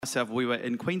Myself, we were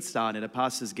in Queenstown at a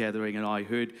pastor's gathering, and I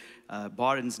heard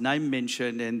Byron's name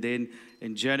mentioned, and then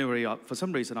in January, for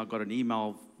some reason, I got an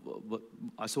email.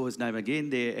 I saw his name again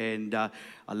there, and I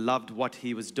loved what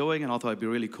he was doing, and I thought it'd be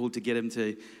really cool to get him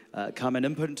to come and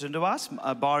input into us.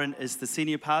 Byron is the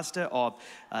senior pastor of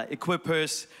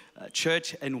Equippers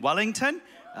Church in Wellington.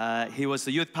 He was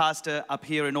the youth pastor up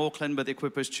here in Auckland with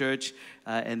Equippers Church,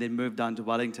 and then moved down to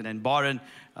Wellington. And Byron,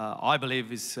 I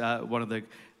believe, is one of the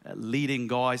leading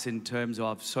guys in terms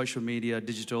of social media,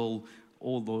 digital,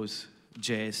 all those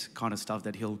jazz kind of stuff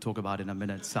that he'll talk about in a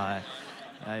minute. So,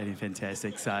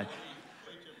 fantastic. So,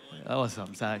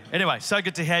 awesome. So, anyway, so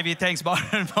good to have you. Thanks,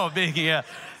 Byron, for being here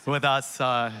with us.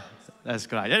 That's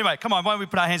great. Anyway, come on, why don't we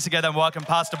put our hands together and welcome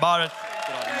Pastor Byron.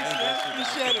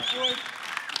 Appreciate it, Boyd.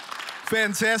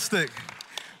 Fantastic.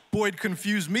 Boyd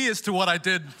confused me as to what I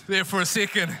did there for a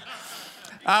second.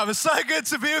 It's so good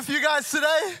to be with you guys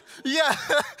today. Yeah,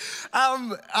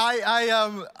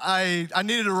 I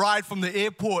needed a ride from the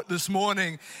airport this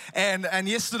morning, and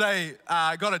yesterday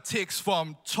I got a text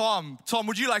from Tom. Tom,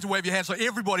 would you like to wave your hand so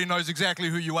everybody knows exactly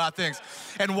who you are? Thanks.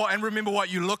 And remember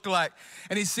what you look like.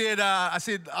 And he said, I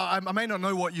said, I may not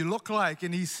know what you look like.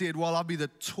 And he said, well, I'll be the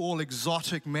tall,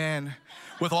 exotic man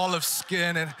with olive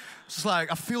skin. And it's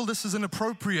like, I feel this is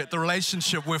inappropriate, the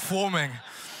relationship we're forming.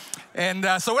 And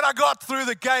so when I got through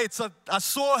the gates, I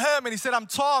saw him, and he said, I'm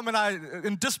Tom. And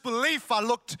in disbelief, I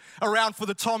looked around for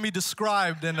the Tom he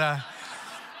described. And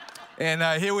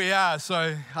here we are.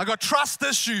 So I got trust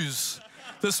issues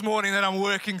this morning that I'm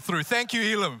working through. Thank you,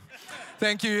 Elam.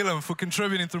 Thank you, Elam, for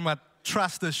contributing through my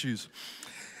trust issues.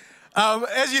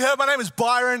 As you heard, my name is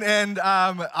Byron, and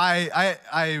I'm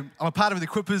a part of the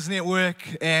Equippers Network,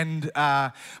 and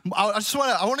I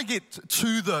want to get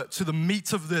to the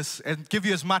meat of this and give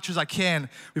you as much as I can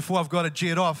before I've got to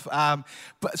jet off.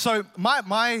 So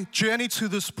my journey to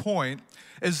this point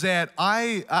is that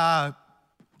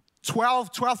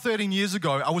 13 years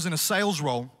ago, I was in a sales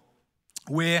role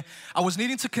where I was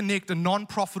needing to connect a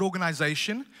non-profit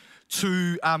organization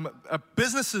to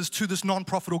businesses to this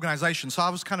non-profit organization. So I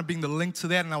was kind of being the link to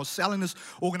that, and I was selling this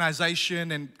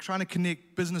organization and trying to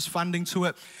connect business funding to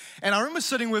it. And I remember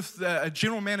sitting with a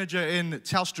general manager in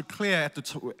Telstra Clear at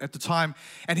the time,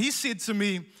 and he said to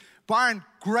me, Byron,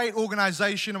 great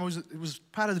organization. It was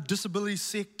part of the disability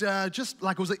sector, just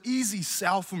like it was an easy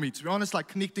sell for me, to be honest, like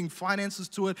connecting finances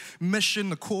to it, mission,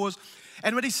 the cause.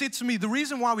 And what he said to me, the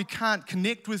reason why we can't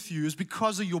connect with you is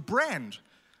because of your brand.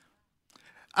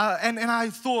 And I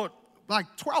thought, like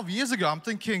 12 years ago, I'm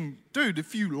thinking, dude,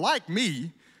 if you like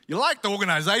me, you like the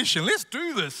organization, let's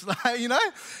do this, you know?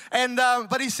 And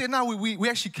but he said, no, we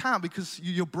actually can't because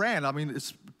your brand, I mean,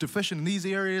 it's deficient in these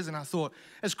areas. And I thought,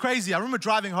 it's crazy. I remember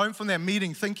driving home from that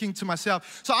meeting thinking to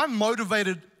myself, so I'm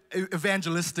motivated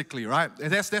evangelistically, right?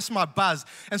 That's my buzz.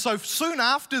 And so soon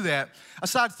after that, I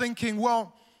started thinking,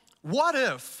 well, what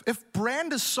if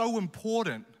brand is so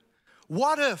important,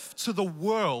 what if to the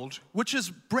world,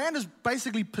 brand is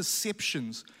basically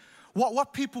perceptions,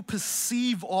 what people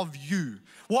perceive of you,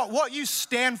 what you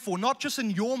stand for, not just in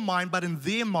your mind, but in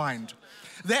their mind.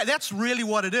 That's really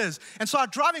what it is. And so I'm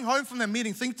driving home from that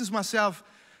meeting thinking to myself,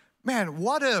 man,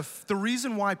 what if the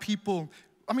reason why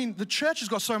the church has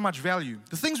got so much value.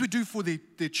 The things we do for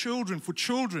their children,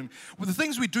 the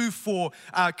things we do for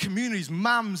communities,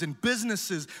 mums and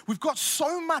businesses, we've got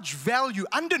so much value,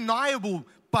 undeniable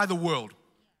by the world.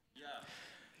 Yeah.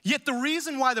 Yet the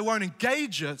reason why they won't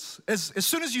engage us is as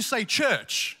soon as you say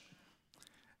church,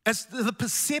 as the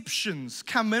perceptions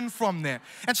come in from that.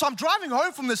 And so I'm driving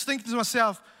home from this thinking to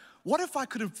myself, what if I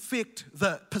could affect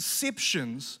the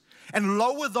perceptions and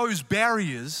lower those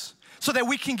barriers so that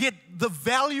we can get the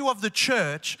value of the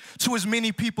church to as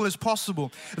many people as possible?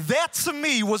 That to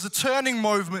me was a turning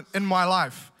moment in my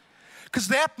life. Because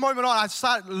that moment on, I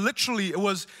started it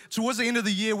was towards the end of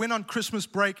the year, went on Christmas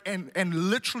break and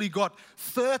literally got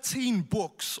 13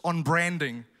 books on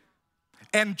branding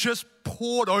and just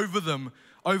poured over them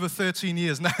over 13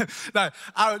 years. No,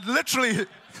 I literally,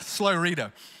 slow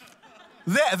reader.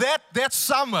 That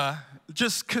summer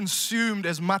just consumed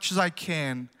as much as I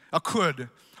could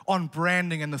on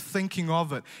branding and the thinking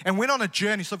of it, and went on a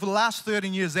journey. So for the last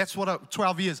 13 years,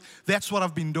 12 years, that's what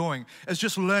I've been doing, is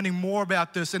just learning more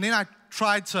about this. And then I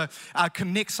tried to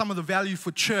connect some of the value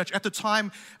for church. At the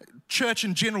time, church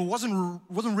in general wasn't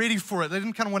ready for it. They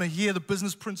didn't kind of want to hear the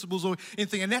business principles or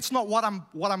anything, and that's not what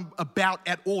I'm about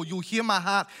at all. You'll hear my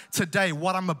heart today,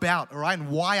 what I'm about, all right, and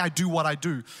why I do what I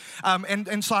do.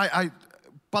 And so I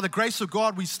by the grace of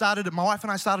God, my wife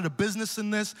and I started a business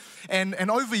in this, and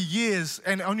over years,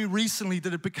 and only recently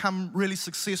did it become really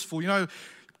successful. You know,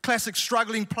 classic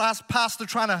struggling pastor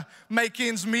trying to make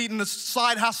ends meet in a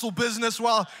side hustle business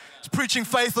while he's preaching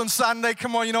faith on Sunday.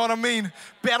 Come on, you know what I mean?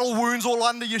 Battle wounds all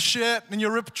under your shirt and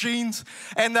your ripped jeans.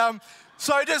 And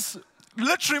so just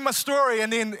literally my story.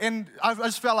 And I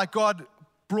just felt like God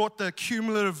brought the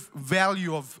cumulative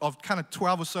value of kind of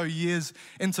 12 or so years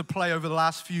into play over the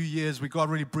last few years where God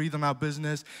really breathed on our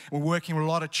business. We're working with a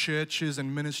lot of churches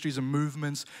and ministries and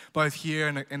movements, both here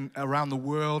and around the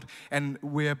world. And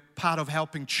we're part of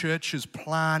helping churches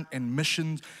plant and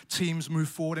mission teams move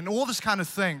forward and all this kind of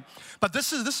thing. But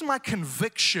this is my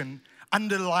conviction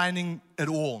underlining it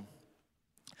all,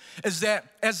 is that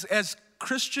as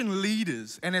Christian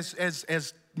leaders and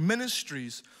as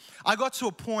ministries, I got to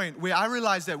a point where I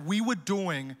realized that we were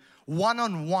doing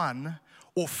one-on-one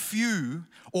or few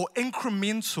or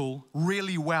incremental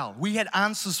really well. We had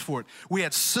answers for it. We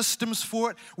had systems for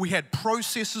it. We had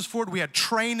processes for it. We had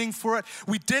training for it.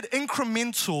 We did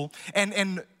incremental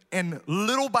and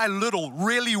little by little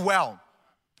really well.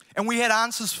 And we had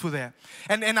answers for that.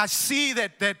 And I see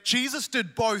that Jesus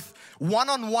did both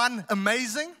one-on-one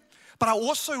amazing, but I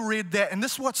also read that, and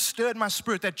this is what stirred my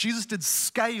spirit, that Jesus did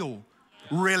scale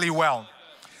really well.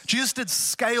 Jesus did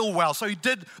scale well. So he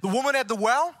did the woman at the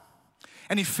well,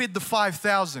 and he fed the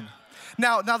 5,000.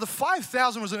 Now the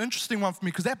 5,000 was an interesting one for me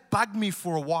because that bugged me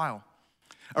for a while.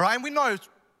 All right, and we know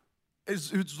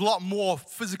it's a lot more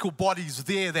physical bodies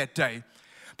there that day.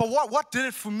 But what did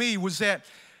it for me was that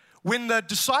when the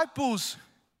disciples,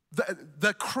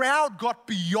 the crowd got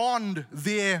beyond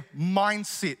their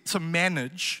mindset to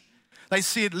manage, they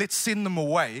said, let's send them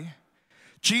away.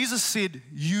 Jesus said,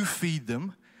 you feed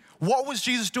them. What was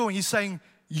Jesus doing? He's saying,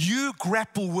 you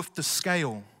grapple with the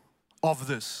scale of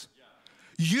this.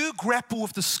 You grapple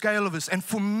with the scale of this. And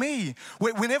for me,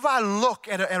 whenever I look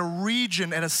at a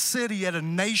region, at a city, at a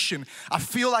nation, I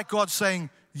feel like God's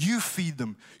saying, you feed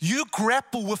them. You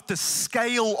grapple with the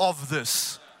scale of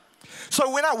this. So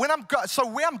where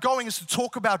I'm going is to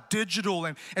talk about digital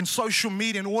and social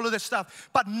media and all of that stuff,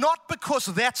 but not because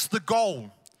that's the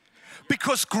goal.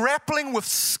 Because grappling with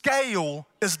scale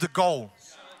is the goal.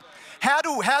 How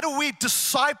do we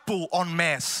disciple en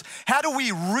masse? How do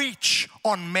we reach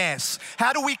en masse?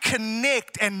 How do we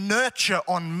connect and nurture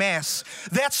en masse?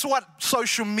 That's what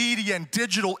social media and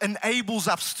digital enables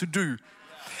us to do.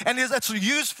 And it's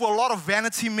used for a lot of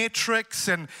vanity metrics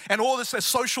and all this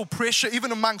social pressure,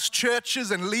 even amongst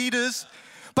churches and leaders.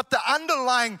 But the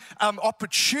underlying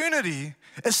opportunity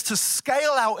is to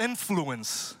scale our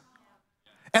influence.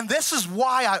 And this is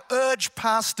why I urge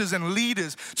pastors and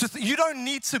leaders you don't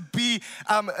need to be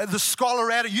the scholar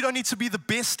at it. You don't need to be the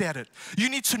best at it. You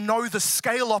need to know the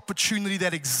scale opportunity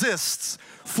that exists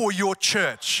for your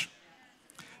church.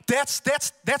 That's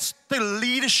the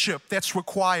leadership that's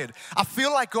required. I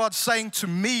feel like God's saying to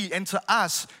me and to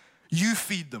us, you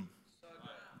feed them.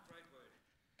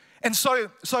 And so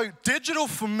digital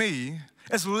for me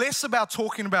is less about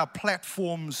talking about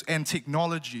platforms and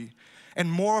technology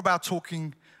and more about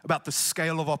talking about the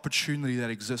scale of opportunity that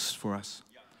exists for us.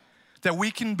 That we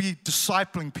can be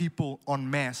discipling people en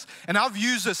masse. And I've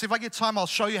used this, if I get time, I'll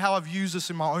show you how I've used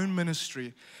this in my own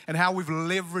ministry and how we've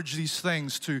leveraged these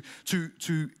things to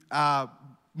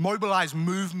mobilize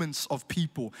movements of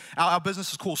people. Our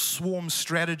business is called Swarm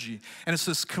Strategy, and it's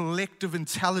this collective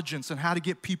intelligence and how to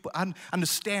get people,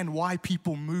 understand why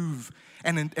people move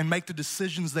and make the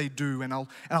decisions they do. And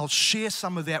I'll share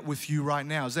some of that with you right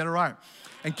now. Is that all right?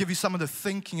 And give you some of the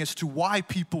thinking as to why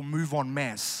people move en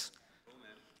masse.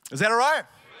 Is that all right?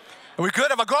 Are we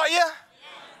good? Have I got you?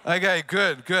 Okay,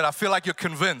 good. I feel like you're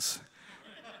convinced.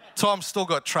 Tom's still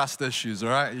got trust issues, all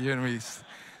right? You and me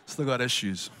still got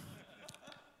issues.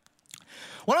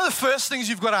 One of the first things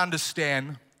you've got to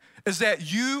understand is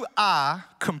that you are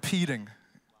competing.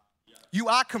 You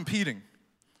are competing,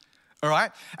 all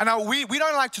right? And now we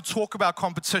don't like to talk about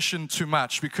competition too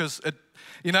much because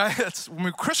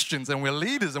we're Christians and we're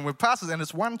leaders and we're pastors and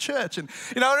it's one church and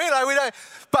we don't.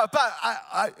 But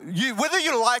whether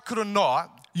you like it or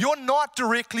not, you're not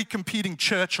directly competing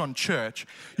church on church.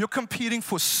 You're competing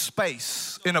for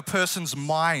space in a person's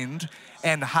mind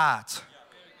and heart.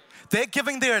 They're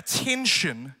giving their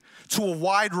attention to a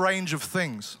wide range of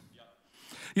things.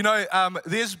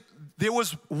 There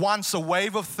was once a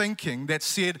wave of thinking that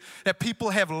said that people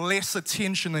have less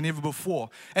attention than ever before.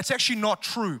 It's actually not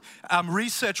true.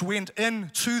 Research went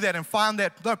into that and found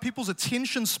that no, people's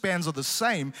attention spans are the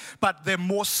same, but they're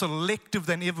more selective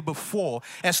than ever before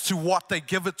as to what they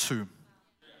give it to.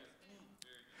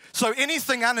 So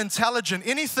anything unintelligent,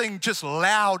 anything just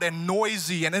loud and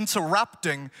noisy and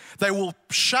interrupting, they will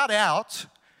shut out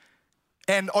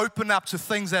and open up to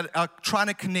things that are trying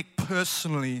to connect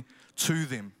personally to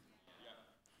them.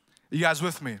 You guys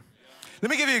with me? Let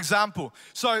me give you an example.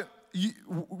 So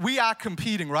we are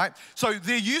competing, right? So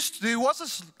there was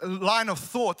this line of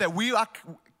thought that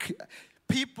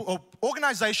people or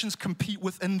organizations compete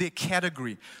within their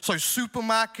category. So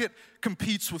supermarket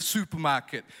competes with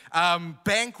supermarket,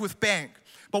 bank with bank.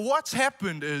 But what's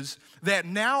happened is that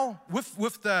now with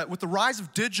the rise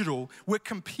of digital, we're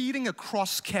competing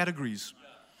across categories.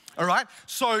 All right?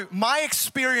 So my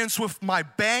experience with my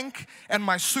bank and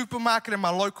my supermarket and my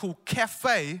local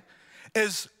cafe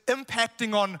is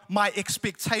impacting on my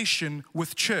expectation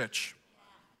with church.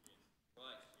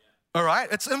 All right?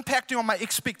 It's impacting on my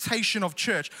expectation of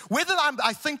church. Whether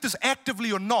I think this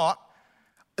actively or not,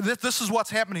 this is what's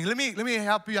happening. Let me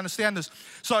help you understand this.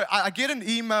 So I get an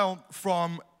email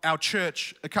from our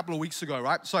church a couple of weeks ago,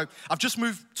 right? So I've just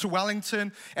moved to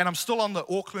Wellington, and I'm still on the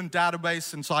Auckland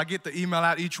database, and so I get the email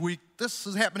out each week. This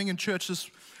is happening in church this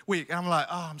week. And I'm like,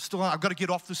 I've got to get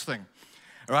off this thing,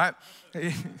 all right?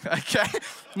 Okay?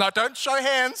 No, don't show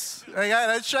hands. Okay,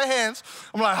 don't show hands.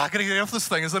 I'm like, I've got to get off this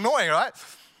thing. It's annoying, right?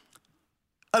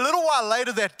 A little while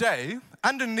later that day,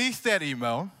 underneath that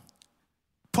email,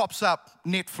 pops up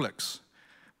Netflix,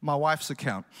 my wife's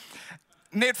account.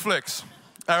 Netflix,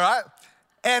 all right?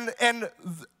 And in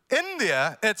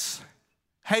there, it's,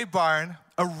 hey, Byron,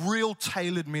 a real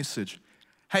tailored message.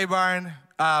 Hey, Byron,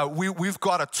 we've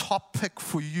got a top pick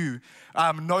for you.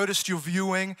 Noticed your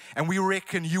viewing, and we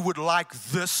reckon you would like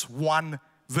this one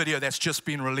video that's just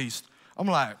been released. I'm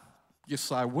like,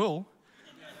 yes, I will.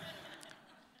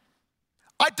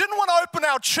 I didn't want to open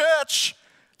our church.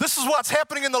 This is what's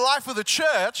happening in the life of the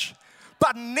church.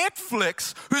 But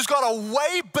Netflix, who's got a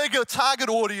way bigger target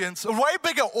audience, a way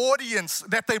bigger audience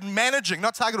that they're managing,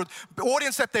 not target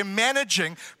audience that they're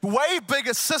managing, way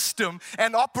bigger system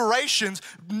and operations,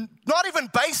 not even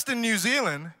based in New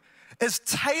Zealand, is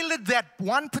tailored that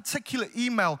one particular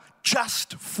email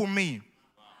just for me.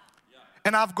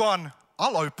 And I've gone,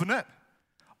 I'll open it.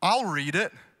 I'll read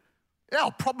it. Yeah,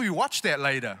 I'll probably watch that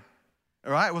later.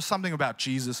 All right, it was something about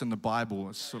Jesus in the Bible.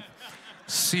 It's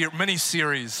a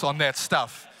mini-series on that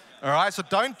stuff. All right, so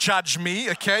don't judge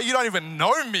me, okay? You don't even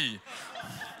know me.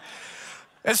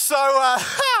 And so, all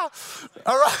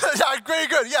right, very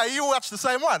good. Yeah, you watch the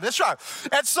same one. That's right.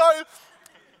 And so,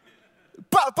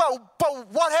 but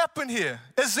what happened here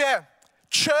is that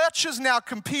church is now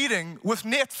competing with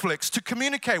Netflix to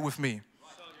communicate with me.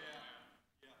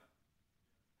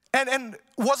 And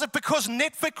was it because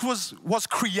Netflix was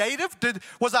creative? Did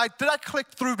I click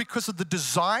through because of the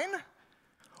design,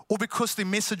 or because the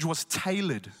message was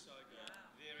tailored? So good.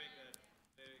 Very good.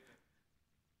 Very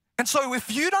good. And so if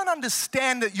you don't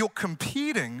understand that you're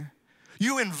competing,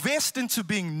 you invest into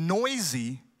being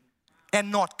noisy and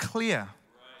not clear.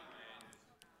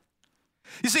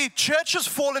 You see, churches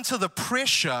fall into the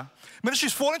pressure,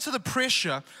 ministries fall into the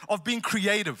pressure of being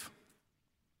creative.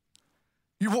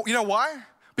 You know why?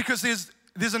 Because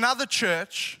there's another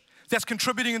church that's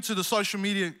contributing into the social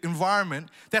media environment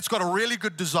that's got a really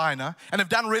good designer, and have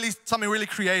done something really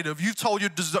creative. You've told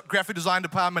your graphic design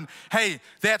department, hey,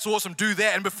 that's awesome, do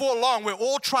that. And before long, we're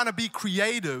all trying to be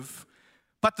creative,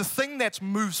 but the thing that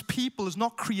moves people is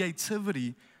not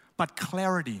creativity, but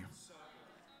clarity.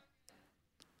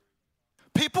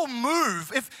 People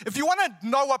move. If you want to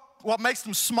know what makes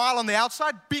them smile on the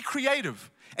outside, be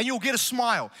creative, and you'll get a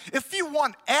smile. If you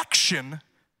want action,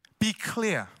 be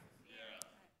clear.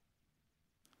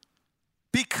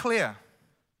 Be clear.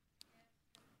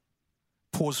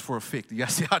 Pause for effect. You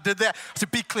see, I did that. I said,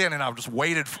 be clear, and then I just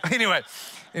waited. Anyway.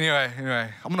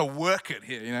 I'm going to work it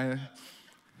here, you know.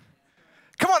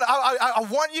 Come on, I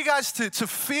want you guys to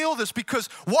feel this, because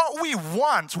what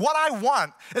I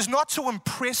want is not to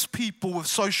impress people with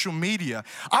social media.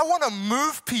 I want to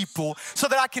move people so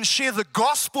that I can share the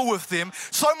gospel with them,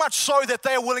 so much so that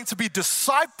they are willing to be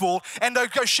discipled and they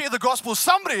go share the gospel with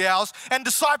somebody else and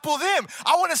disciple them.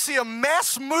 I want to see a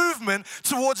mass movement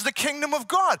towards the kingdom of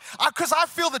God, because I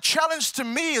feel the challenge to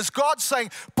me is God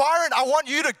saying, Byron, I want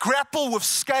you to grapple with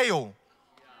scale.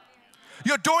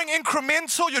 You're doing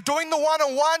incremental, you're doing the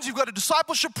one-on-ones, you've got a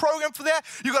discipleship program for that,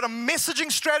 you've got a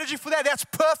messaging strategy for that, that's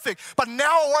perfect. But now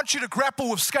I want you to grapple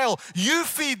with scale. You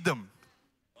feed them.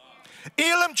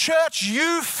 Elam Church,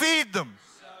 you feed them.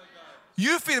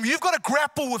 You feed them. You've got to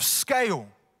grapple with scale.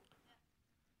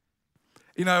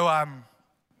 You know,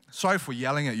 sorry for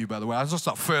yelling at you, by the way. I was just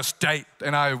on first date,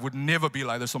 and I would never be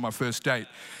like this on my first date.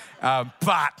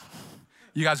 But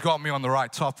you guys got me on the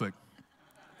right topic.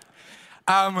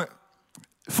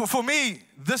 For me,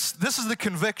 this is the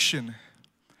conviction,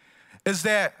 is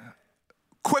that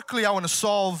quickly I want to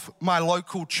solve my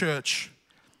local church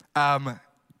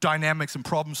dynamics and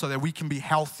problems so that we can be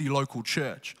healthy local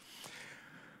church.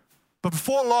 But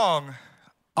before long,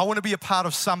 I want to be a part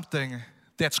of something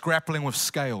that's grappling with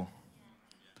scale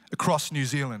across New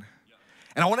Zealand.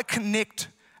 And I want to connect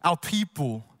our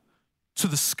people to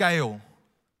the scale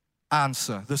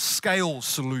answer, the scale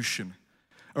solution,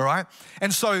 all right?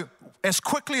 And so as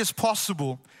quickly as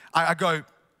possible, I've got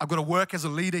to work as a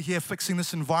leader here fixing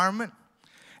this environment.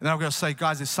 And then I'm going to say,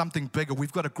 guys, there's something bigger.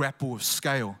 We've got to grapple with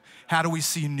scale. How do we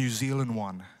see New Zealand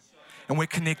one? And we're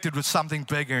connected with something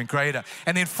bigger and greater.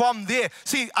 And then from there,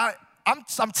 see,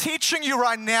 I'm teaching you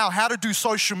right now how to do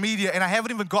social media, and I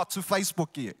haven't even got to Facebook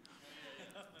yet.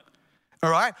 All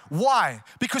right? Why?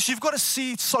 Because you've got to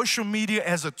see social media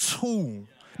as a tool,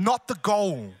 not the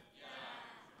goal.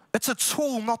 It's a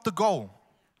tool, not the goal.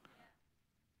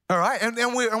 All right?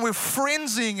 And we're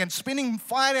frenzying and spending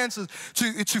finances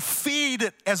to feed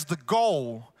it as the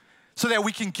goal so that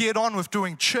we can get on with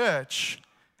doing church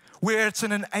where it's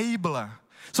an enabler.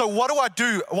 So what do I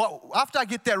do? Well, after I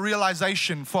get that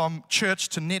realization from church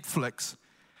to Netflix,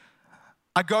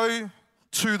 I go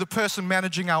to the person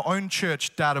managing our own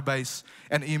church database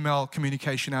and email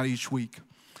communication out each week.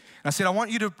 And I said, I want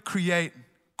you to create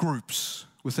groups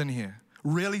within here,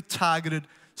 really targeted,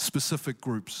 specific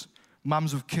groups.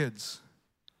 Mums with kids.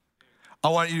 I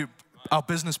want you, our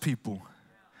business people.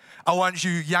 I want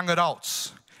you, young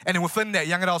adults. And then within that,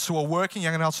 young adults who are working,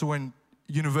 young adults who are in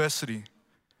university.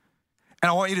 And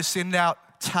I want you to send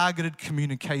out targeted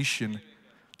communication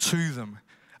to them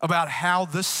about how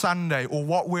this Sunday or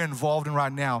what we're involved in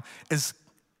right now is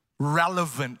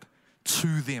relevant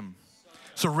to them.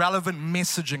 So relevant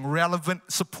messaging, relevant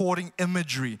supporting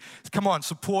imagery. Come on,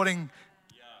 supporting.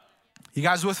 You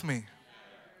guys with me?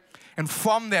 And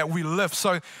from that, we lift.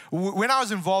 So when I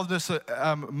was involved in this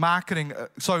marketing,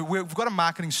 so we've got a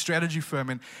marketing strategy firm.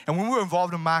 And when we were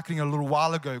involved in marketing a little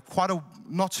while ago,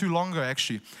 not too long ago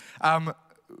actually,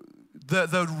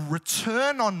 the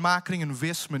return on marketing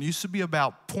investment used to be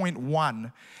about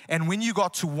 0.1. And when you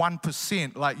got to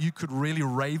 1%, like you could really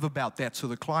rave about that to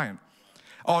the client.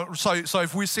 So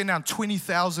if we send out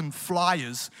 20,000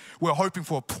 flyers, we're hoping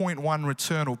for a 0.1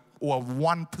 return or a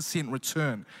 1%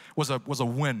 return was a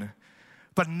win.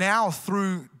 But now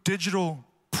through digital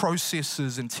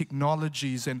processes and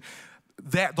technologies and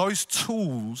those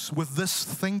tools with this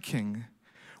thinking,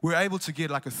 we're able to get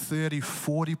like a 30,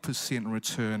 40%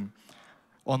 return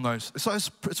on those. So it's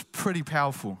pretty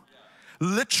powerful.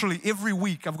 Literally every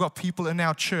week I've got people in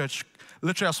our church.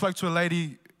 Literally I spoke to a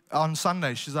lady on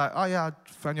Sunday. She's like, oh yeah, I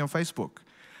found you on Facebook.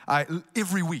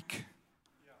 Every week.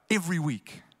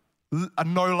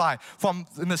 No lie.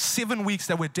 In the 7 weeks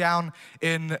that we're down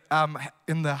in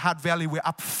the Hutt Valley, we're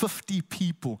up 50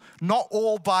 people. Not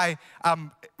all by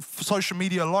social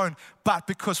media alone, but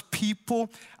because people,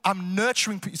 I'm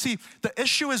nurturing people. See, the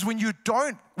issue is when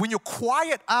you're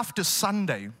quiet after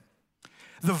Sunday,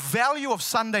 the value of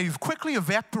Sunday quickly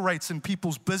evaporates in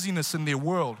people's busyness in their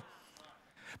world.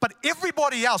 But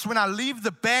everybody else, when I leave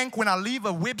the bank, when I leave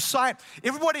a website,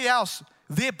 everybody else,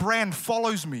 their brand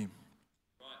follows me.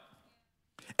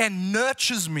 And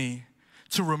nurtures me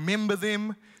to remember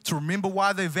them, to remember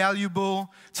why they're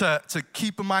valuable, to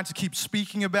keep in mind, to keep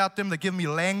speaking about them. They give me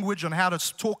language on how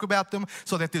to talk about them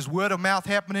so that there's word of mouth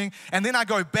happening. And then I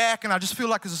go back and I just feel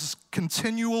like there's this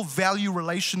continual value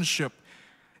relationship,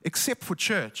 except for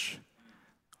church.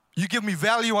 You give me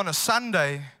value on a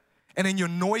Sunday and then you're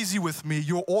noisy with me.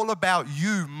 You're all about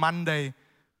you Monday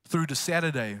through to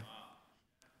Saturday.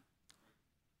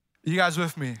 You guys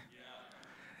with me?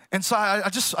 And so I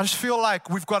just feel like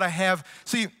we've got to have,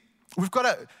 this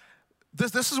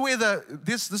is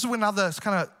where another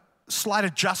kind of slight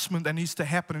adjustment that needs to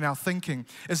happen in our thinking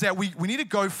is that we need to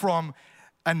go from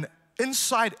an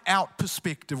inside out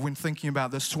perspective when thinking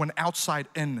about this to an outside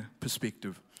in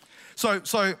perspective. So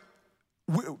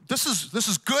this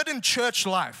is good in church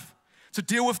life to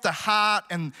deal with the heart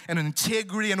and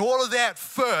integrity and all of that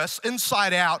first,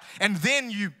 inside out, and then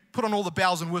you put on all the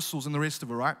bells and whistles and the rest of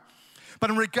it, right? But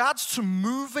in regards to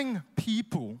moving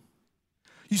people,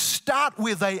 you start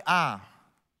where they are.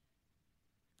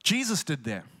 Jesus did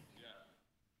that.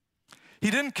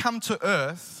 He didn't come to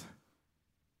earth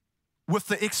with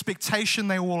the expectation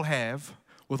they all have,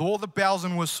 with all the bells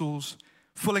and whistles,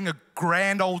 filling a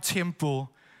grand old temple,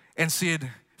 and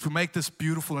said, if we make this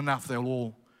beautiful enough, they'll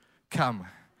all come.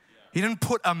 He didn't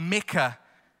put a Mecca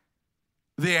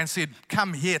there and said,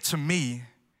 come here to me.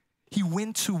 He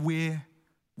went to where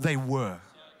they were.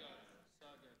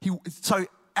 So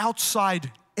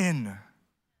outside in.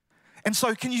 And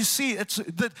so can you see, it's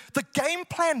the game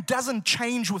plan doesn't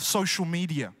change with social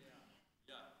media.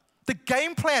 The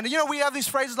game plan, we have these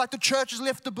phrases like the church has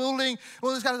left the building,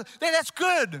 all this kind of thing. That's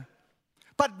good.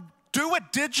 But do it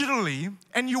digitally,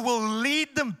 and you will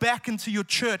lead them back into your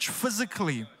church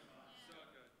physically.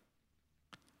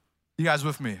 You guys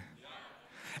with me?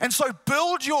 And so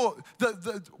build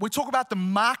we talk about the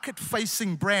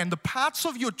market-facing brand, the parts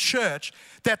of your church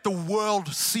that the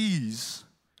world sees.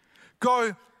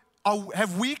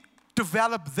 Have we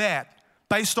developed that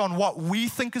based on what we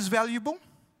think is valuable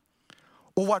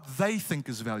or what they think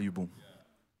is valuable?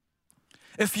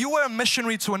 If you were a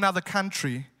missionary to another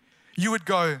country, you would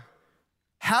go,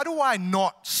 how do I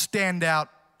not stand out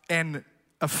and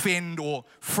offend or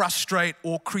frustrate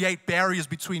or create barriers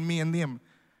between me and them?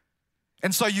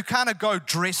 And so you kind of go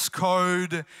dress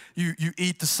code, you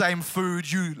eat the same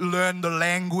food, you learn the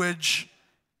language.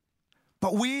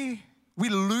 But we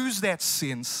lose that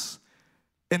sense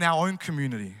in our own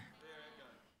community.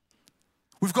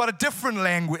 We've got a different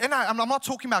language. And I'm not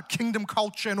talking about kingdom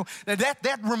culture and all.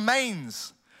 That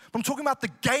remains. But I'm talking about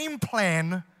the game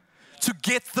plan to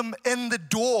get them in the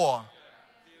door.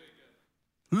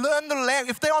 Learn the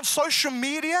language. If they're on social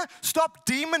media, stop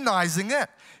demonizing it.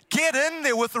 Get in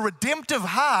there with a redemptive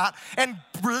heart and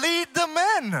lead them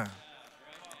in.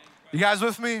 You guys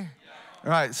with me?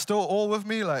 All right, still all with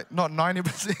me? Like, not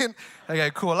 90%?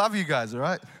 Okay, cool. I love you guys, all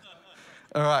right?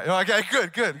 All right,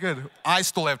 okay, good. I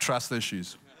still have trust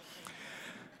issues.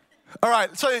 All right,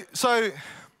 so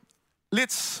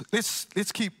let's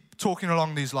keep talking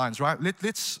along these lines, right?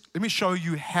 Let me show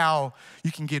you how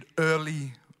you can get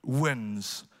early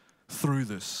wins through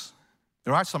this.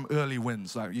 All right, some early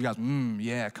wins. Like you guys,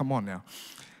 yeah, come on now.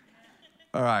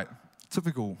 All right,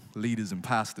 typical leaders and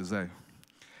pastors, eh?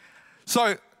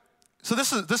 So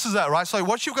this is that, right? So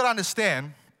what you've got to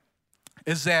understand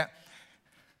is that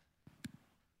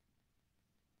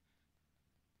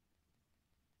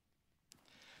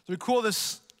we call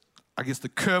this, I guess, the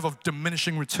curve of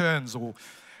diminishing returns, or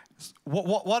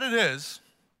what it is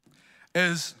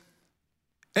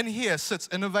in here sits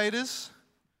innovators,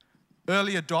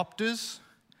 early adopters,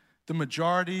 the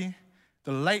majority,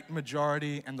 the late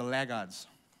majority, and the laggards,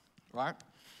 right?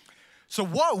 So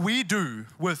what we do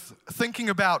with thinking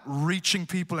about reaching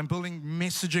people and building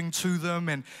messaging to them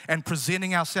and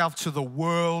presenting ourselves to the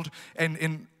world and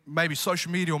in maybe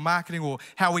social media or marketing or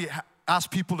how we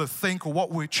ask people to think or what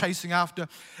we're chasing after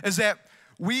is that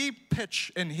we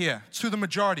pitch in here to the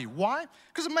majority. Why?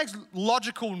 Because it makes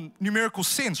logical, numerical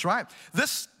sense, right?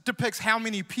 This depicts how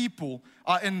many people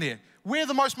are in there. We're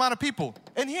the most amount of people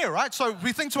in here, right? So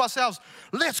we think to ourselves,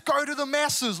 let's go to the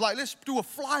masses. Like, let's do a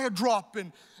flyer drop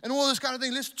and all this kind of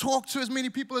thing. Let's talk to as many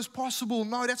people as possible.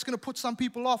 No, that's going to put some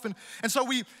people off. And so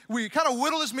we kind of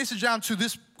whittle this message down to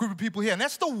this group of people here. And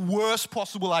that's the worst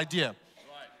possible idea.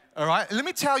 Right. All right? Let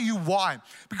me tell you why.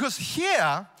 Because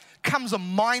here comes a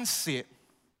mindset,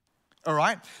 all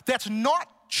right, that's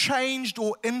not changed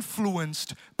or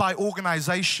influenced by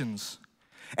organizations.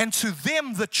 And to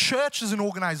them, the church is an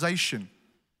organization.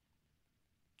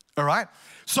 All right?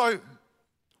 So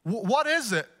what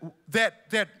is it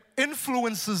that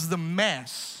influences the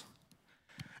mass?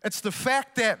 It's the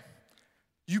fact that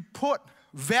you put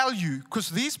value, because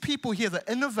these people here, the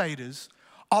innovators,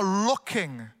 are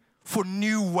looking for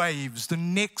new waves, the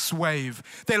next wave.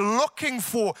 They're looking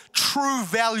for true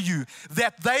value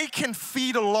that they can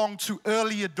feed along to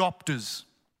early adopters,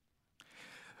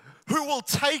 who will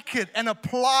take it and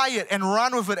apply it and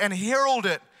run with it and herald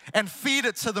it and feed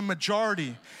it to the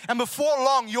majority. And before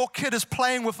long, your kid is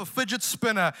playing with a fidget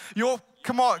spinner.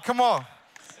 Come on.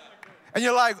 And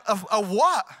you're like, a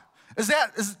what?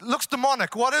 Looks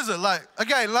demonic. What is it? Like,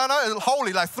 okay, no,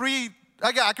 holy, like 3,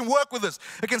 okay, I can work with this.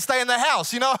 It can stay in the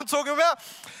house. You know what I'm talking about?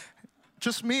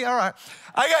 Just me? All right.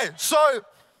 Okay, so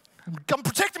I'm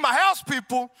protecting my house,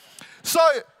 people. So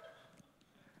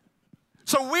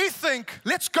we think,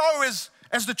 let's go as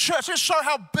the church. Let's show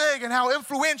how big and how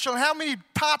influential and how many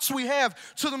parts we have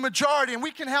to the majority. And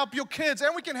we can help your kids,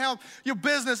 and we can help your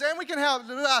business, and we can help,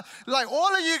 like,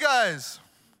 all of you guys.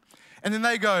 And then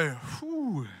they go,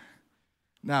 whew,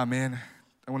 nah, man,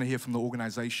 I want to hear from the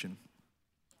organization.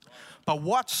 But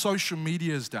what social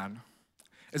media has done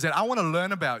is that I want to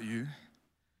learn about you.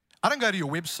 I don't go to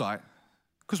your website,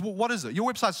 because what is it?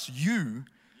 Your website's you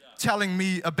telling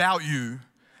me about you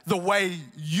the way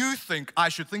you think I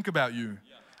should think about you. And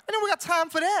then we got time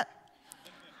for that.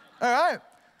 All right?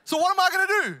 So what am I going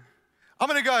to do? I'm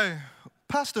going to go,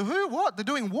 Pastor who? What? They're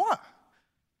doing what?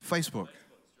 Facebook.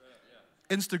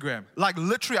 Instagram. Like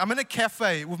literally, I'm in a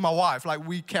cafe with my wife. Like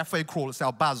we cafe crawl. It's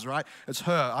our buzz, right? It's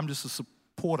her. I'm just a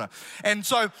supporter. And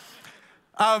so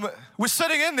we're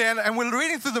sitting in there and we're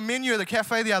reading through the menu at the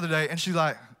cafe the other day. And she's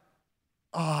like,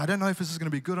 I don't know if this is going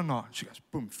to be good or not. She goes,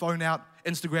 boom, phone out,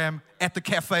 Instagram, at the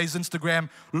cafes, Instagram,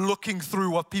 looking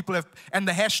through what people have, and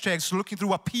the hashtags, looking through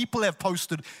what people have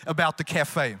posted about the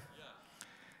cafe.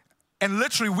 And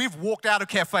literally, we've walked out of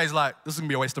cafes like, this is going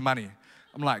to be a waste of money.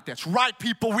 I'm like, that's right,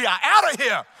 people, we are out of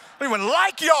here. I don't even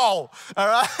like y'all, all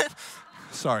right?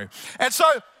 Sorry. And so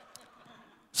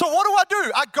what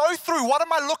do? I go through, what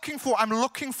am I looking for? I'm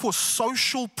looking for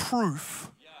social proof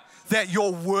that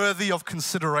you're worthy of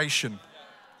consideration.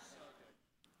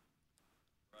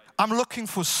 I'm looking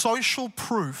for social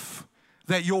proof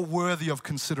that you're worthy of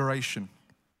consideration.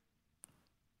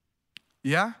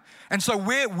 Yeah? And so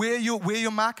where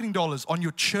your marketing dollars, on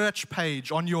your church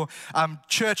page, on your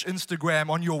church Instagram,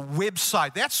 on your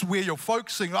website, that's where you're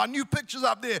focusing. Oh, new pictures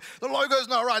up there, the logo's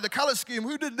not right, the color scheme,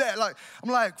 who did that? I'm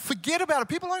like, forget about it.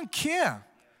 People don't care.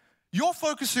 You're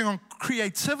focusing on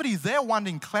creativity. They're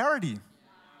wanting clarity.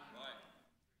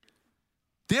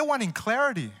 They're wanting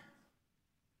clarity.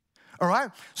 All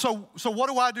right? So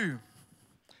what do?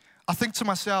 I think to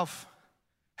myself,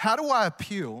 how do I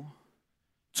appeal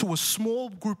to a small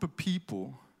group of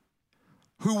people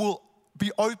who will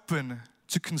be open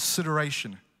to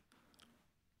consideration?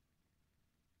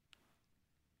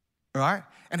 All right?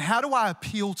 And how do I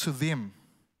appeal to them?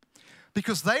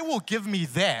 Because they will give me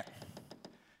that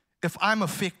if I'm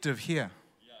effective here.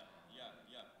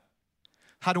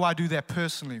 How do I do that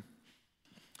personally?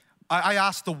 I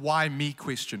ask the why me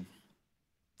question.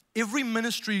 Every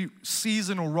ministry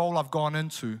season or role I've gone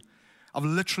into, I've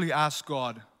literally asked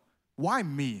God, why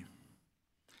me?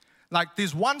 Like,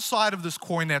 there's one side of this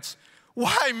coin that's,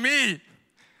 why me?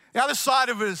 The other side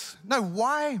of it is, no,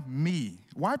 why me?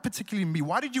 Why particularly me?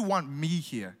 Why did you want me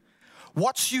here?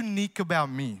 What's unique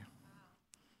about me?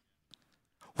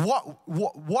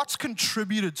 What's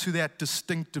contributed to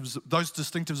those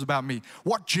distinctives about me?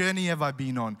 What journey have I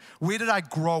been on? Where did I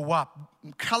grow up?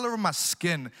 Color of my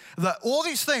skin. All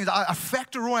these things, I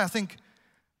factor on. I think,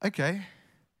 okay,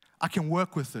 I can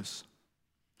work with this.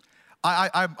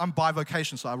 I'm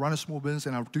bivocational, so I run a small business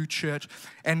and I do church.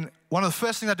 And one of the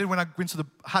first things I did when I went to the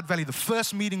Hutt Valley, the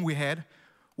first meeting we had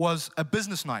was a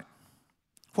business night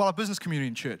for our business community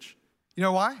in church. You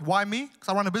know why? Why me? Because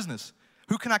I run a business.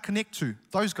 Who can I connect to?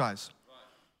 Those guys.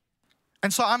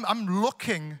 And so I'm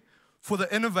looking for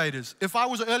the innovators. If I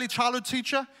was an early childhood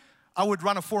teacher, I would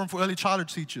run a forum for early childhood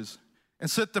teachers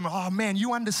and sit them, oh man,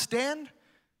 you understand?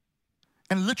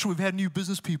 And literally we've had new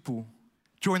business people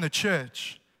join the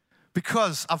church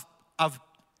because I've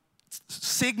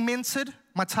segmented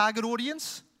my target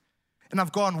audience and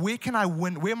I've gone, where can I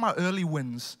win? Where are my early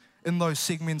wins in those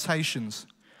segmentations?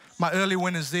 My early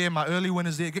win is there, my early win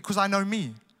is there, because I know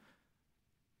me.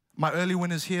 My early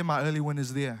win is here, my early win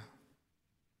is there.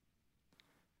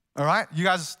 All right? You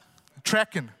guys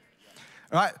tracking?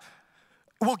 All right?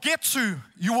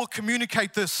 You will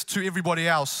communicate this to everybody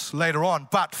else later on.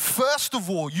 But first of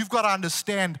all, you've got to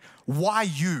understand why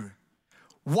you.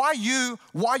 Why you?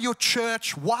 Why your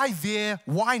church? Why there?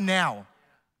 Why now?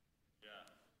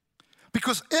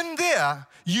 Because in there,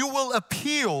 you will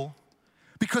appeal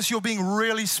because you're being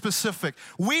really specific.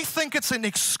 We think it's an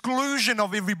exclusion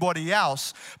of everybody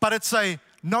else, but it's a,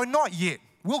 no, not yet.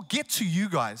 We'll get to you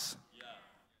guys.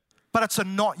 But it's a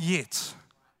not yet.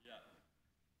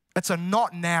 It's a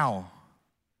not now.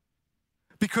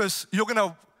 Because you're going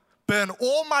to burn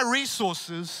all my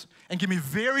resources and you're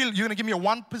going to give me a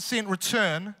 1%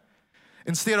 return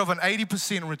instead of an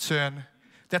 80% return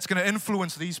that's going to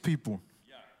influence these people.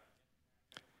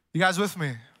 You guys with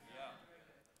me?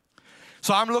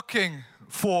 So I'm looking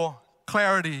for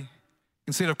clarity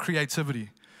instead of creativity.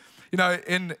 You know,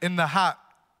 in the Hutt,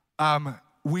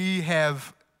 we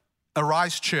have a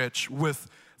Rise Church with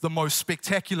the most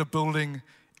spectacular building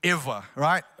ever,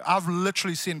 right? I've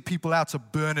literally sent people out to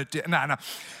burn it down. No.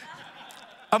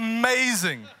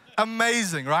 Amazing,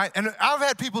 right? And I've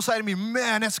had people say to me,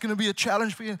 man, that's going to be a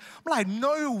challenge for you. I'm like,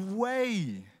 no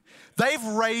way. They've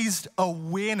raised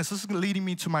awareness. This is leading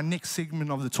me to my next segment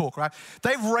of the talk, right?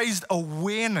 They've raised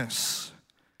awareness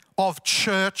of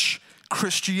church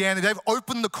Christianity. They've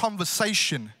opened the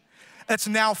conversation. It's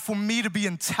now for me to be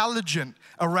intelligent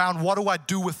around what do I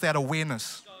do with that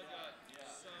awareness.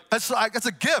 It's like, it's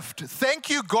a gift. Thank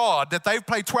you, God, that they've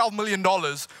paid $12 million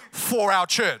for our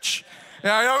church. You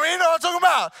know what I mean? You know what I'm talking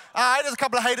about? All right, there's a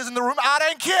couple of haters in the room. I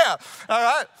don't care. All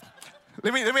right?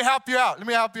 Let me help you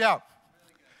out.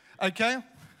 Okay?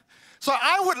 So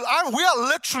we are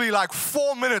literally like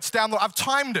 4 minutes down I've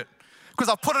timed it because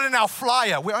I've put it in our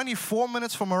flyer. We're only 4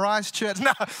 minutes from Arise Church.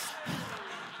 No.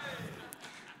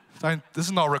 This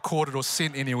is not recorded or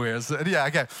sent anywhere, is it? Yeah,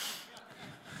 okay.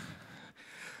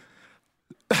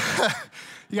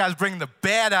 You guys bring the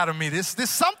bad out of me. There's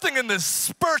something in this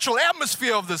spiritual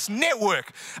atmosphere of this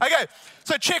network. Okay,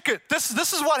 so check it. This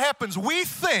is what happens. We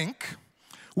think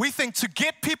to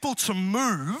get people to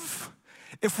move,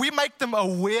 if we make them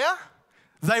aware,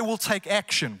 they will take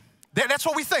action. That's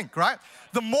what we think, right?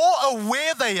 The more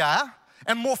aware they are,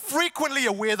 and more frequently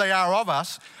aware they are of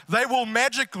us, they will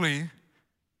magically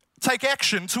take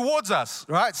action towards us,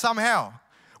 right? Somehow.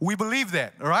 We believe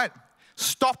that, all right?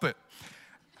 Stop it.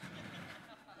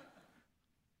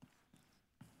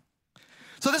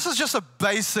 So this is just a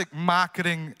basic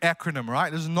marketing acronym,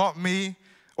 right? This is not me.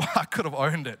 Well, I could have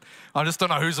owned it. I just don't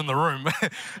know who's in the room.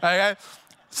 Okay?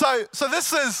 So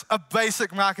this is a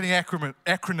basic marketing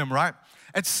acronym, right?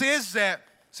 It says that,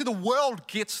 see, the world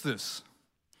gets this.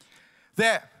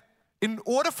 That in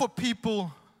order for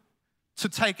people to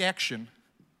take action,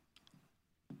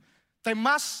 they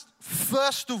must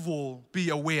first of all be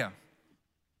aware.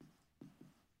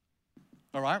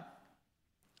 All right?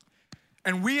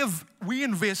 And we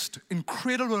invest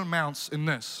incredible amounts in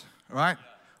this, all right?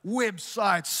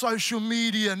 Websites, social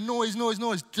media, noise,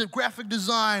 graphic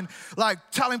design, like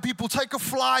telling people, take a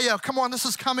flyer, come on, this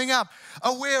is coming up,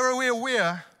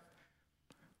 aware.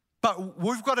 But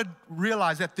we've got to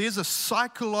realize that there's a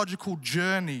psychological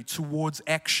journey towards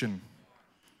action.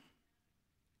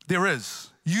 There is.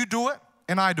 You do it,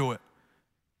 and I do it.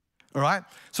 All right?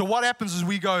 So what happens is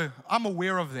we go, I'm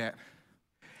aware of that.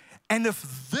 And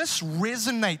if this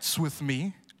resonates with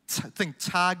me, think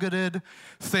targeted,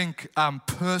 think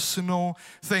personal,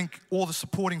 think all the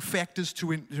supporting factors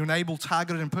to enable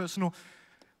targeted and personal,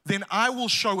 then I will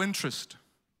show interest.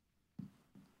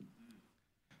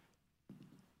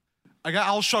 Okay,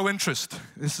 I'll show interest.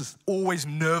 This is always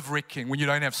nerve-wracking when you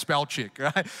don't have spell check,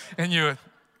 right? Anyway,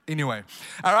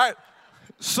 all right?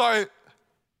 So,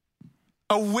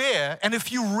 aware, and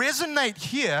if you resonate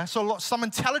here, so some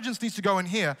intelligence needs to go in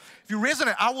here. If you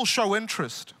resonate, I will show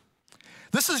interest.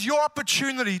 This is your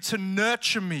opportunity to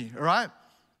nurture me, all right?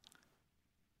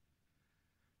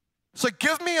 So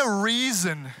give me a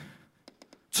reason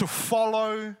to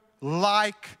follow,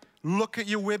 like, look at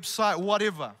your website,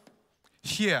 whatever,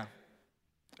 here.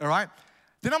 All right?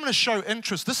 Then I'm going to show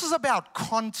interest. This is about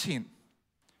content.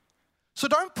 So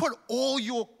don't bear it all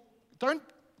here.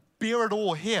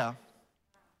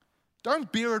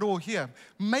 Don't bear it all here.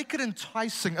 Make it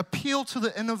enticing. Appeal to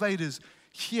the innovators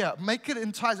here. Make it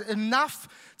enticing. Enough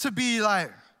to be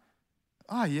like,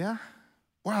 oh yeah,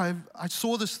 wow, I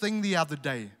saw this thing the other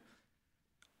day.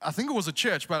 I think it was a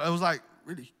church, but it was like,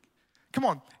 really, come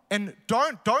on. And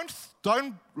don't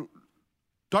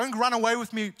run away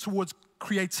with me towards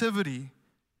creativity.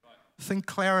 Think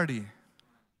clarity.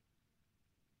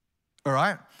 All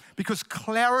right? Because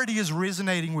clarity is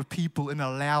resonating with people in a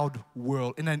loud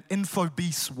world, in an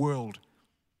info-beast world.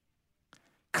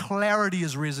 Clarity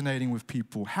is resonating with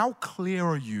people. How clear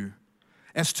are you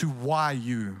as to why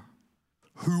you?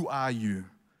 Who are you?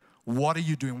 What are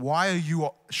you doing? Why are you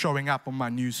showing up on my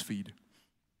newsfeed?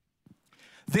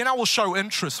 Then I will show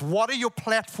interest. What are your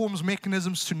platforms,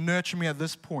 mechanisms to nurture me at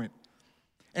this point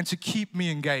and to keep me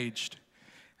engaged?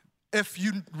 If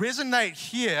you resonate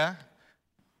here,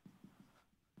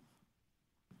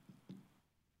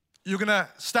 you're going to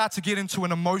start to get into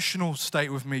an emotional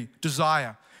state with me,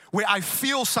 desire, where I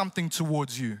feel something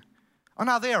towards you. Oh,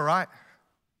 no, they're right.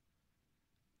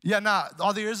 Yeah, no,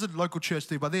 there is a local church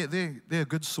there, but they're a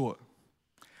good sort.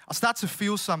 I start to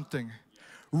feel something.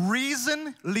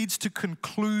 Reason leads to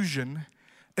conclusion.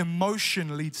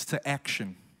 Emotion leads to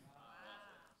action.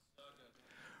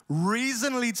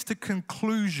 Reason leads to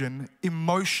conclusion.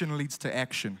 Emotion leads to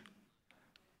action.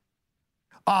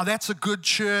 Oh, that's a good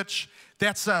church.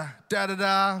 That's a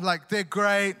da-da-da. Like, they're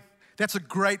great. That's a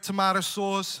great tomato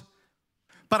sauce.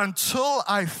 But until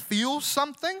I feel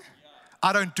something,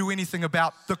 I don't do anything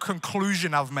about the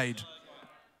conclusion I've made.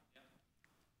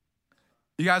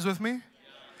 You guys with me?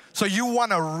 So you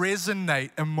want to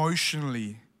resonate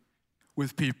emotionally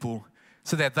with people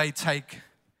so that they take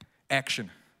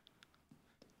action.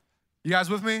 You guys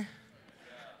with me?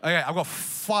 Okay, I've got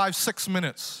 5-6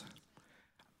 minutes.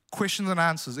 Questions and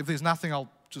answers. If there's nothing,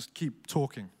 I'll just keep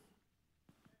talking.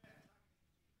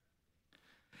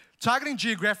 Targeting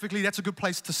geographically, that's a good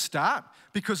place to start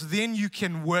because then you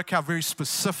can work out very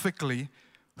specifically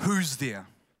who's there.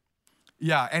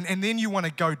 Yeah, and then you want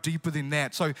to go deeper than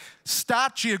that. So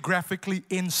start geographically,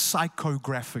 end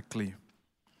psychographically.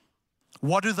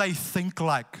 What do they think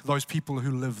like, those people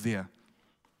who live there?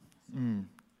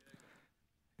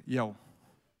 Yo.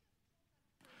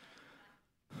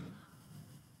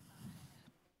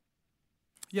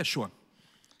 Yeah, sure.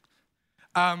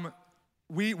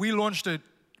 We're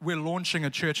launching a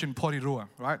church in Porirua,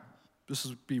 right? this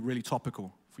would be really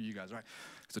topical for you guys, right?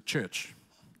 It's a church.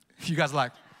 You guys are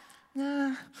like,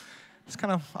 nah, it's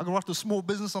kind of, I got a small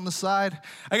business on the side.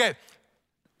 Okay,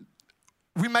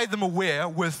 we made them aware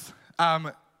with,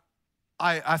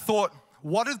 I thought,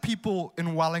 what do people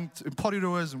in Wellington, in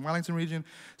Potiroas and Wellington region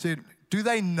said, do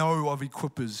they know of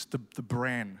Equippers, the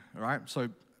brand, right? So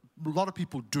a lot of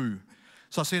people do.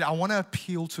 So I said, I want to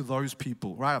appeal to those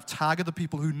people, right? I've targeted the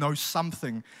people who know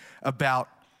something about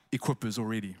Equippers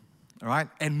already, all right?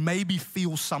 And maybe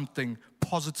feel something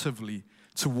positively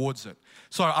towards it.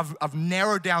 So I've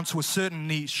narrowed down to a certain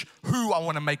niche who I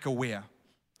want to make aware,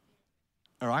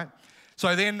 all right?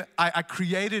 So then I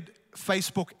created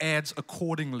Facebook ads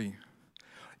accordingly.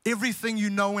 Everything you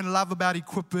know and love about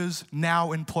Equippers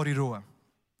now in Porirua.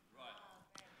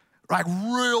 Like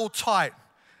real tight.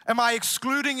 Am I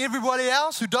excluding everybody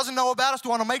else who doesn't know about us? Do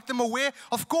I want to make them aware?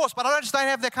 Of course, but I don't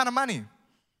have that kind of money.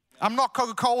 I'm not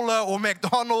Coca-Cola or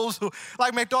McDonald's.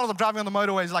 Like McDonald's, I'm driving on the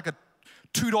motorway, it's like a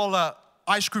 $2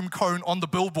 ice cream cone on the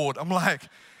billboard. I'm like,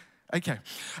 okay.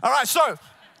 All right, so, I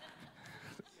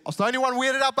was the only one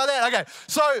weirded out by that. Okay,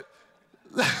 so,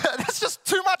 that's just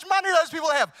too much money those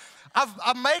people have.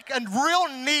 I make a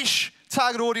real niche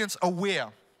target audience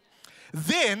aware.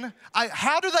 Then,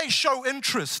 how do they show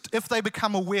interest if they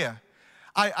become aware?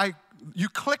 You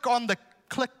click on the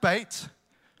clickbait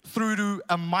through to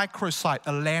a microsite,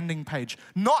 a landing page.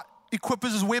 Not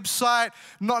Equippers' website,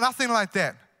 nothing like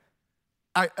that.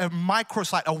 A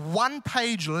microsite, a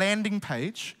one-page landing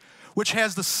page, which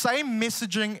has the same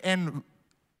messaging and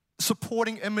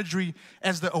supporting imagery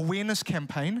as the awareness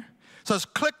campaign. So it's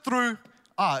click through,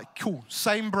 cool,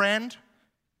 same brand.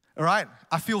 All right,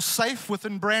 I feel safe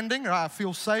within branding. Right? I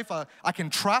feel safe. I can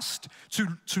trust to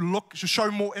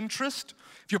show more interest.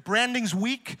 If your branding's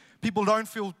weak, people don't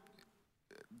feel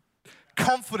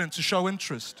confident to show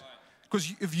interest.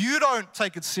 Because if you don't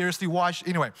take it seriously, why?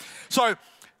 Anyway, so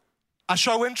I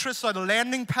show interest on the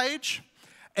landing page,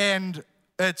 and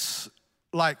it's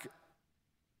like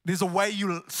there's a way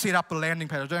you set up a landing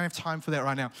page. I don't have time for that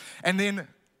right now. And then,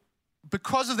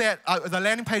 because of that, the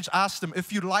landing page asked them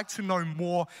if you'd like to know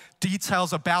more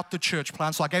details about the church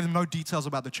plant. So I gave them no details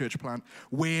about the church plant.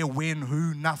 Where, when,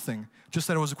 who, nothing. Just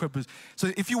that it was Equippers.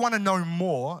 So if you want to know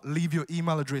more, leave your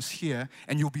email address here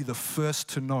and you'll be the first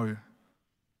to know.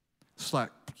 It's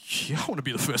like, yeah, I want to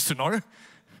be the first to know.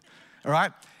 All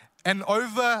right? And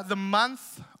over the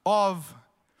month of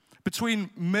between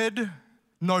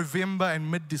mid-November and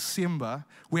mid-December,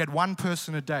 we had one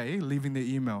person a day leaving their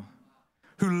email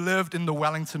who lived in the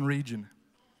Wellington region,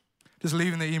 just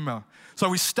leaving the email. So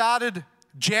we started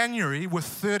January with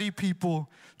 30 people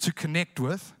to connect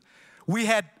with. We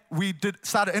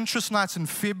started interest nights in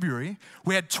February.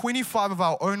 We had 25 of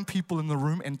our own people in the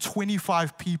room and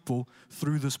 25 people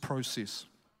through this process.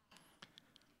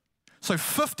 So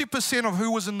 50% of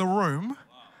who was in the room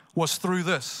was through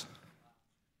this.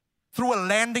 Through a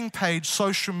landing page,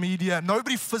 social media,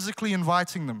 nobody physically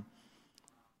inviting them.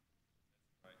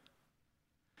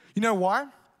 You know why?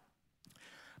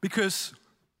 Because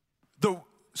the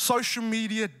social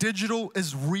media, digital,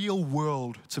 is real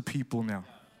world to people now.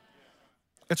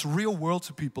 It's real world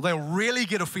to people. They'll really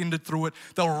get offended through it.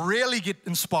 They'll really get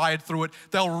inspired through it.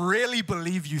 They'll really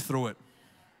believe you through it.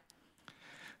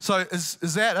 So is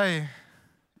that a,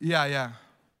 yeah.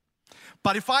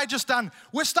 But if I just done,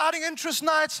 we're starting interest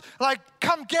nights, like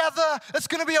come gather, it's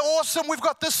going to be awesome, we've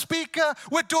got this speaker,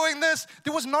 we're doing this.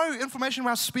 There was no information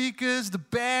about speakers, the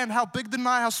band, how big the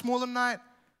night, how small the night,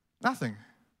 nothing.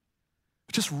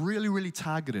 Just really, really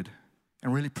targeted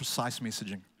and really precise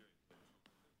messaging.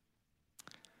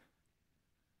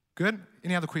 Good?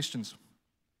 Any other questions?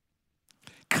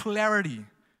 Clarity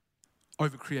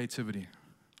over creativity.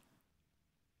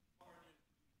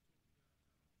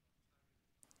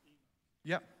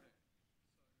 Yep.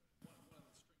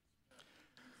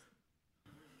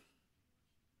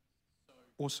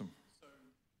 Awesome.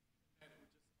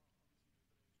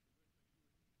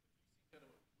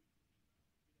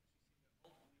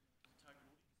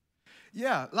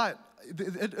 Yeah, like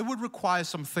it would require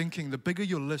some thinking. The bigger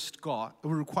your list got, it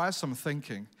would require some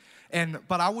thinking.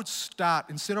 But I would start,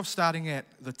 instead of starting at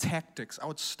the tactics, I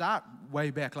would start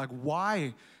way back. Like,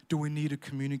 why do we need to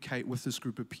communicate with this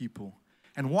group of people?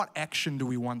 And what action do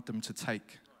we want them to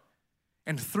take?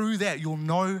 And through that, you'll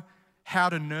know how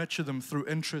to nurture them through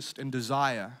interest and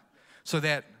desire so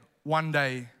that one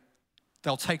day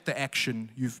they'll take the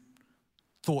action you've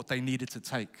thought they needed to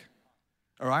take.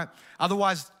 All right?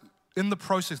 Otherwise, in the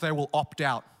process, they will opt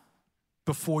out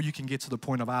before you can get to the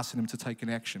point of asking them to take an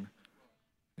action.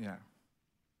 Yeah.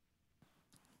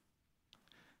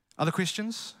 Other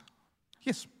questions?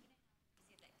 Yes.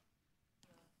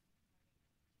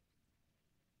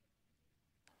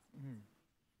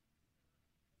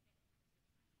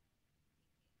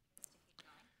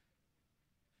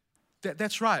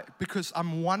 That's right, because I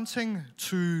wanted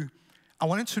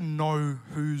to know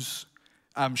who's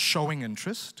showing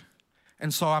interest.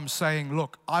 And so I'm saying,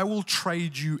 look, I will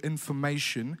trade you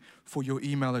information for your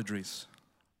email address.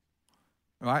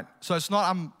 All right? So it's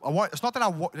not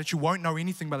that you won't know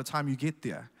anything by the time you get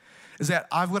there. Is that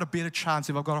I've got a better chance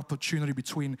if I've got opportunity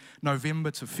between November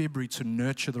to February to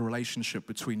nurture the relationship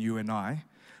between you and I.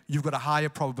 You've got a higher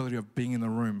probability of being in the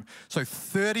room. So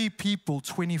 30 people,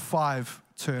 25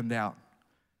 turned out.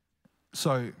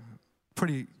 So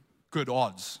pretty good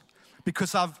odds.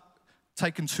 Because I've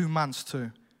taken 2 months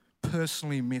to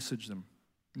personally message them.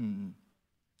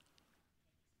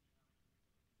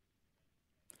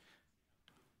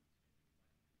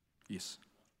 Yes.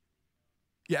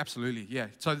 Yeah, absolutely, yeah.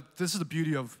 So this is the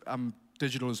beauty of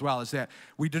digital as well, is that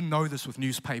we didn't know this with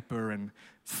newspaper and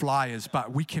flyers,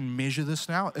 but we can measure this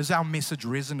now. Is our message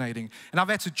resonating? And I've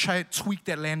had to tweak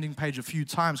that landing page a few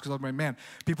times because I'm like, man,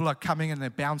 people are coming and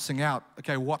they're bouncing out.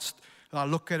 Okay, I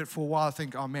look at it for a while, I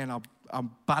think, oh man, our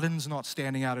button's not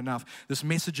standing out enough. This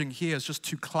messaging here is just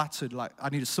too cluttered. Like, I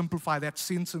need to simplify that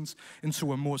sentence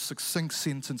into a more succinct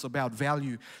sentence about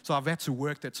value. So I've had to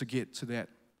work that to get to that,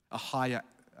 a higher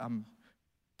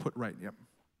put rate, yep.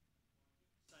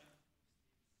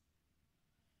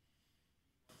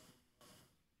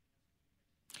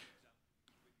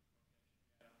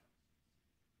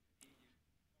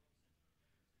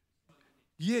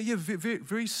 Yeah, very,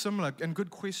 very similar, and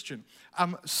good question.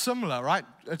 Similar, right?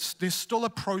 There's still a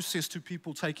process to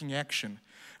people taking action,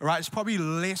 right? It's probably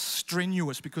less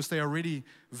strenuous because they already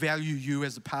value you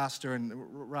as a pastor and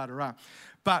rah.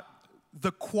 But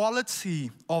the quality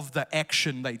of the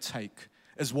action they take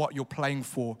is what you're playing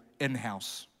for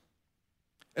in-house.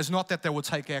 It's not that they will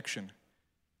take action.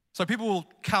 So people will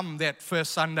come that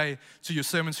first Sunday to your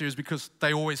sermon series because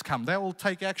they always come. They will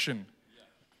take action.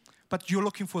 But you're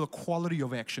looking for the quality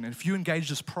of action. And if you engage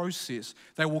this process,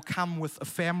 they will come with a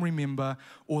family member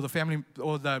or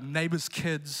the neighbor's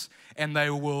kids, and they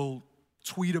will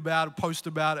tweet about it, post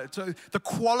about it. So the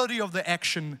quality of the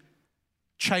action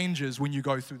changes when you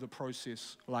go through the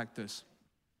process like this.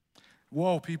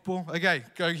 Whoa, people. Okay,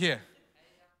 go here.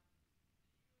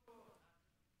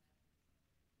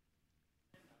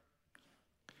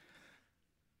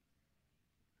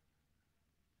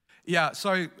 Yeah,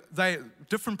 so they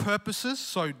different purposes,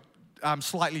 so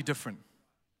slightly different.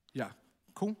 Yeah,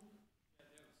 cool.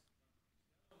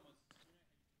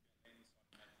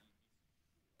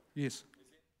 Yes.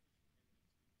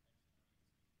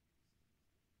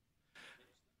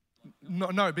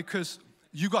 No, because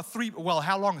you got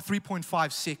how long?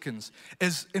 3.5 seconds.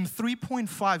 Is in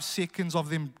 3.5 seconds of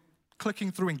them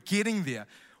clicking through and getting there.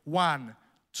 1,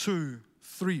 2,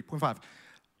 3.5.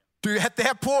 At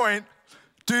that point,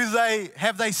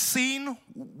 have they seen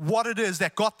what it is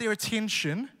that got their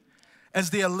attention? Is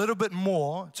there a little bit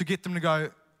more to get them to go,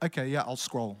 okay, yeah, I'll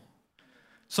scroll.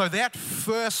 So that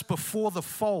first before the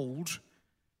fold,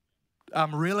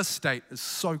 real estate is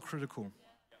so critical.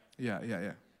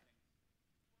 Yeah.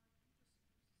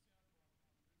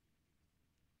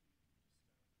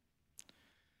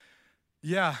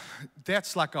 Yeah,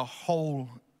 that's like a whole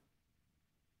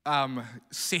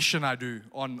session I do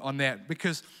on that,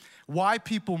 because why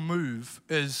people move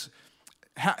is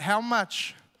how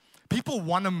much people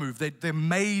want to move. They're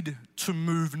made to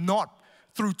move, not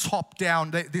through top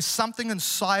down. There's something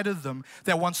inside of them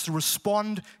that wants to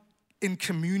respond in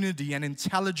community and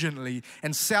intelligently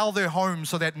and sell their home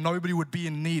so that nobody would be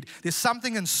in need. There's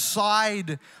something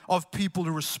inside of people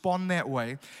to respond that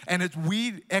way. And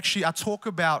I talk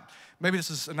about, maybe this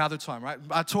is another time, right?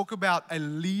 I talk about a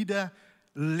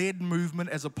leader-led movement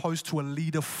as opposed to a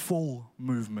leader-full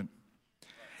movement.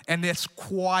 And that's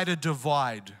quite a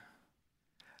divide.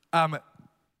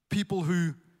 People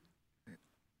who...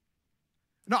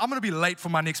 No, I'm going to be late for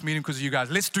my next meeting because of you guys.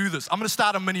 Let's do this. I'm going to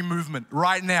start a mini movement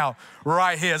right now,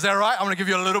 right here. Is that right? I'm going to give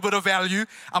you a little bit of value.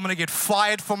 I'm going to get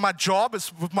fired from my job.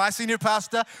 It's with my senior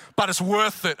pastor, but it's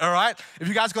worth it, all right? If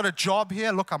you guys got a job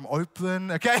here, look, I'm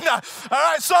open, okay? No, all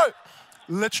right, so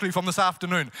literally from this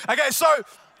afternoon. Okay,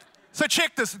 so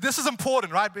check this. This is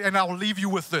important, right? And I'll leave you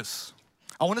with this.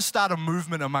 I want to start a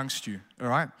movement amongst you, all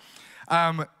right?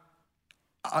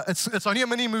 It's only a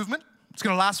mini movement. It's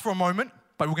going to last for a moment,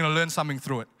 but we're going to learn something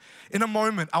through it. In a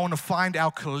moment, I want to find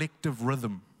our collective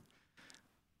rhythm.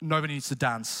 Nobody needs to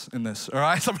dance in this, all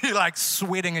right? Some of you like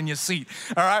sweating in your seat,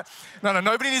 all right? No,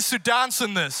 nobody needs to dance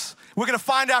in this. We're going to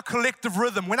find our collective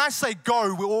rhythm. When I say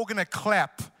go, we're all going to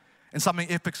clap, and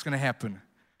something epic's going to happen.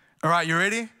 All right, you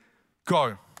ready?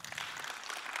 Go.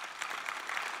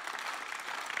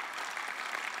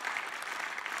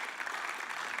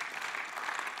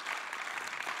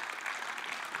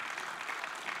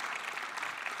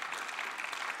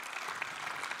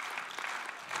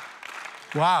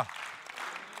 Wow.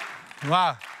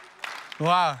 Wow.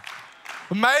 Wow.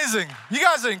 Amazing. You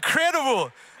guys are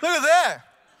incredible. Look at that.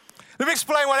 Let me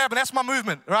explain what happened. That's my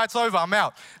movement. All right, it's over. I'm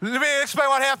out. Let me explain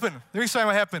what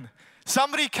happened.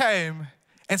 Somebody came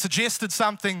and suggested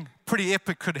something pretty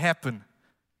epic could happen.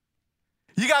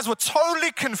 You guys were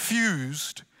totally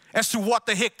confused as to what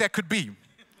the heck that could be.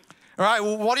 All right,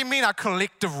 well, what do you mean a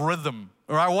collective rhythm?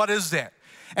 All right, what is that?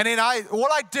 And then all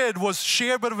I did was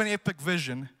share a bit of an epic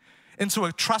vision into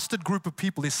a trusted group of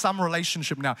people. There's some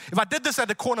relationship now. If I did this at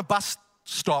the corner bus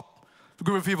stop, a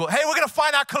group of people, hey, we're going to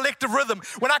find our collective rhythm.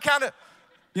 When I count it,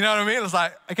 you know what I mean? It's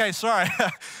like, okay, sorry.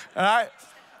 All right?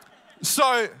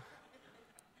 So,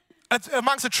 it's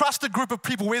amongst a trusted group of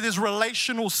people where there's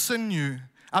relational sinew,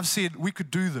 I've said, we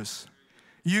could do this.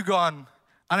 You gone,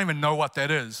 I don't even know what that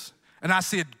is. And I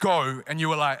said, go. And you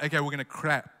were like, okay, we're going to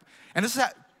clap. And this is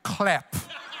that clap.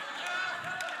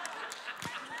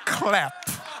 Clap.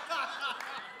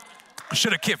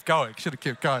 Should have kept going.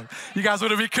 You guys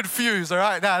would have been confused, all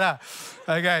right? No.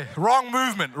 Okay, wrong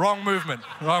movement.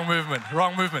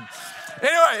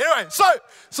 Anyway, so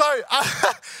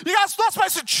you guys not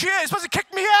supposed to cheer. You're supposed to kick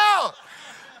me out.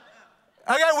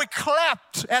 Okay, we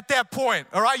clapped at that point,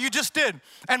 all right? You just did.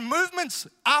 And movements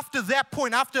after that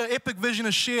point, after epic vision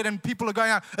is shared and people are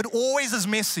going out, it always is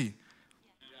messy.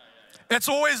 It's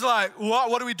always like,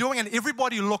 what are we doing? And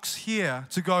everybody looks here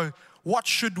to go, what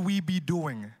should we be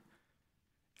doing?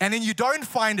 And then you don't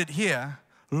find it here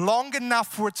long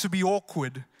enough for it to be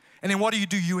awkward. And then what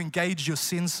do? You engage your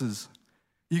senses.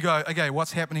 You go, okay,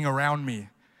 what's happening around me?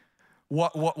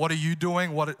 What are you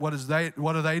doing? What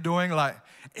are they doing? Like,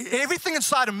 everything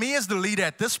inside of me as the leader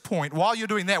at this point, while you're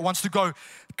doing that, wants to go,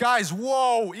 guys,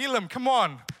 whoa, Elam, come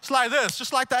on. It's like this,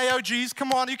 just like the AOGs,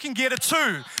 come on, you can get it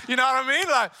too. You know what I mean?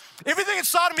 Like, everything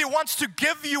inside of me wants to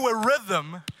give you a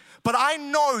rhythm, but I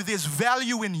know there's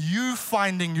value in you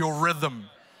finding your rhythm.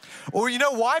 Or you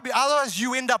know why? Otherwise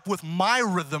you end up with my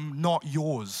rhythm, not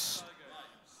yours.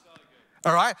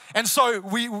 All right? And so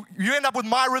you end up with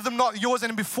my rhythm, not yours.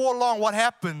 And before long, what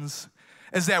happens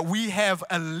is that we have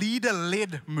a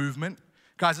leader-led movement.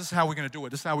 Guys, this is how we're going to do it.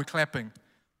 This is how we're clapping.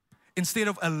 Instead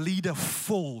of a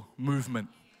leader-full movement.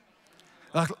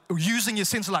 Like using your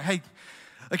sense of like, hey,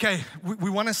 okay, we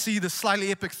want to see this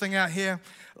slightly epic thing out here.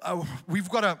 We've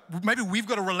got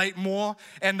to relate more,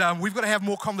 and we've got to have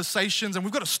more conversations, and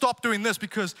we've got to stop doing this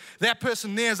because that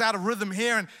person there is out of rhythm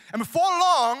here. And before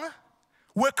long,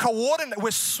 we're coordinating,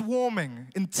 we're swarming.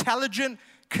 Intelligent,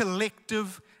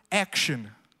 collective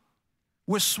action.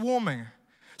 We're swarming.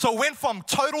 So it went from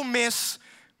total mess,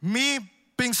 me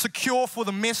being secure for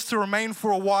the mess to remain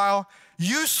for a while,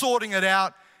 you sorting it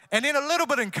out, and then a little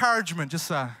bit of encouragement,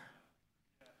 just a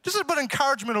bit of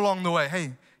encouragement along the way.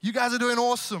 Hey, you guys are doing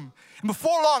awesome. And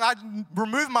before long, I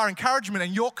remove my encouragement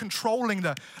and you're controlling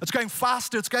it's going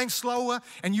faster, it's going slower,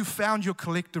 and you found your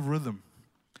collective rhythm.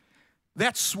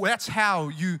 That's how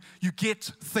you get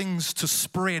things to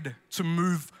spread, to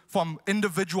move from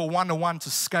individual one-to-one to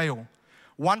scale.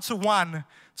 One-to-one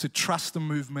to trust the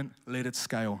movement, let it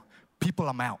scale. People,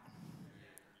 I'm out.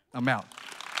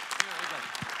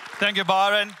 Thank you,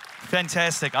 Byron.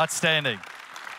 Fantastic, outstanding.